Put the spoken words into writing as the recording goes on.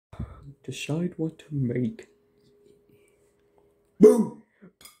Decide what to make. Boom!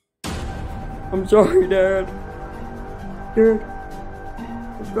 I'm sorry, Dad. Dad,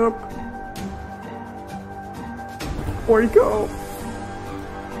 wake up. Wake up.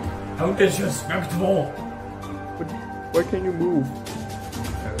 How disrespectful! Why can't you move?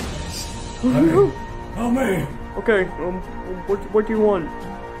 Help me! Okay, what do you want?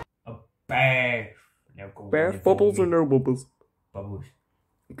 A bath. Now go Bath bubbles or no bubbles? Bubbles.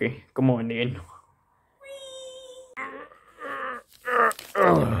 Okay, come on then.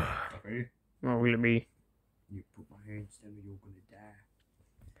 Okay. Oh, will it be? You put my hands down or you're gonna die.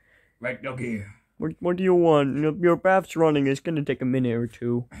 Right, look here. What do you want? Your bath's running. It's gonna take a minute or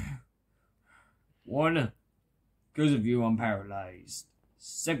two. One, because of you I'm paralyzed.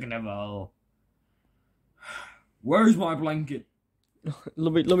 Second of all, where's my blanket?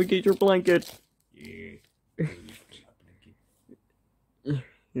 Let me get your blanket. Yeah.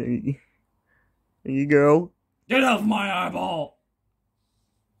 There you go. Get off my eyeball!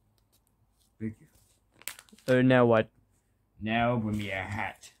 Thank you. Now what? Now bring me a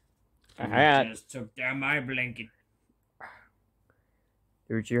hat. A hat? Just took down my blanket.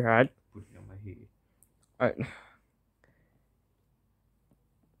 There's your hat. Put it on my head. Alright.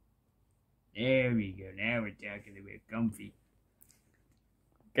 There we go. Now we're talking about comfy.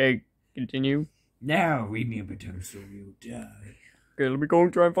 Okay, continue. Now read me a bedtime story, you'll die. Okay, let me go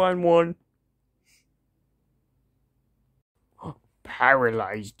and try and find one.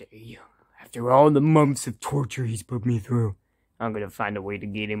 Paralyzed, eh? After all the months of torture he's put me through, I'm gonna find a way to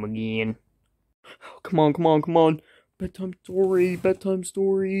get him again. Oh, come on. Bedtime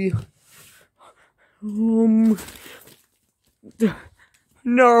story.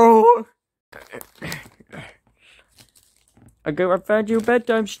 No! I found you a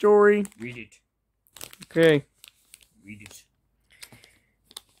bedtime story. Read it. Okay. Read it.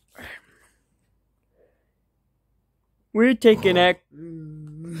 We're taking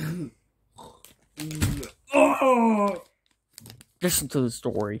Oh! Listen to the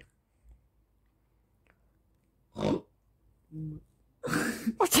story. I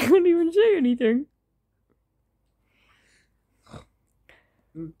can't even say anything.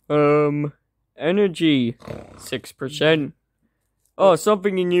 Energy 6%. Oh,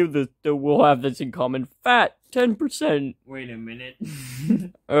 something in you that we'll have this in common. Fat 10%. Wait a minute.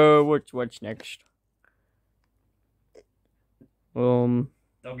 What's next?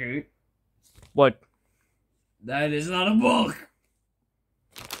 Okay. What? That is not a book.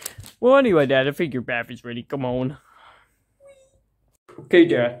 Well, anyway, Dad, I think your bath is ready. Come on. Okay,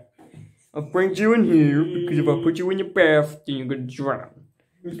 Dad. I'll bring you in here because if I put you in your bath, then you're gonna drown.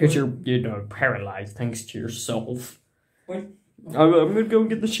 Because you're paralyzed thanks to yourself. What? I'm gonna go and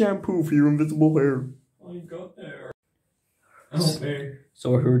get the shampoo for your invisible hair. I got there. Okay.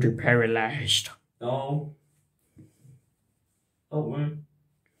 So I heard you're paralyzed. No. Oh, man.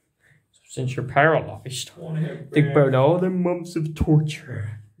 So since you're paralyzed, think about all the months of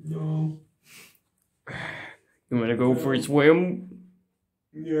torture. No. You wanna go for a swim?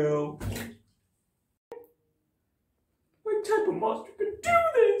 No. What type of monster could do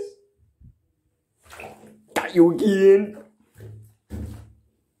this? Got you again.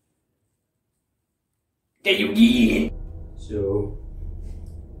 So,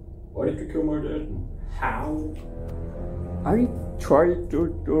 why did you kill my dad? How? I tried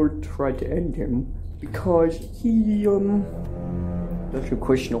to end him because he does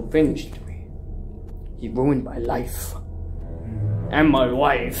questionable things to me. He ruined my life. And my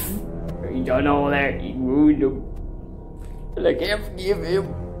wife. He done all that, he ruined him. And I can't forgive him.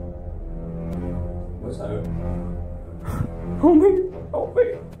 What's that? Help me, oh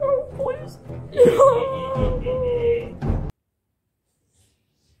please.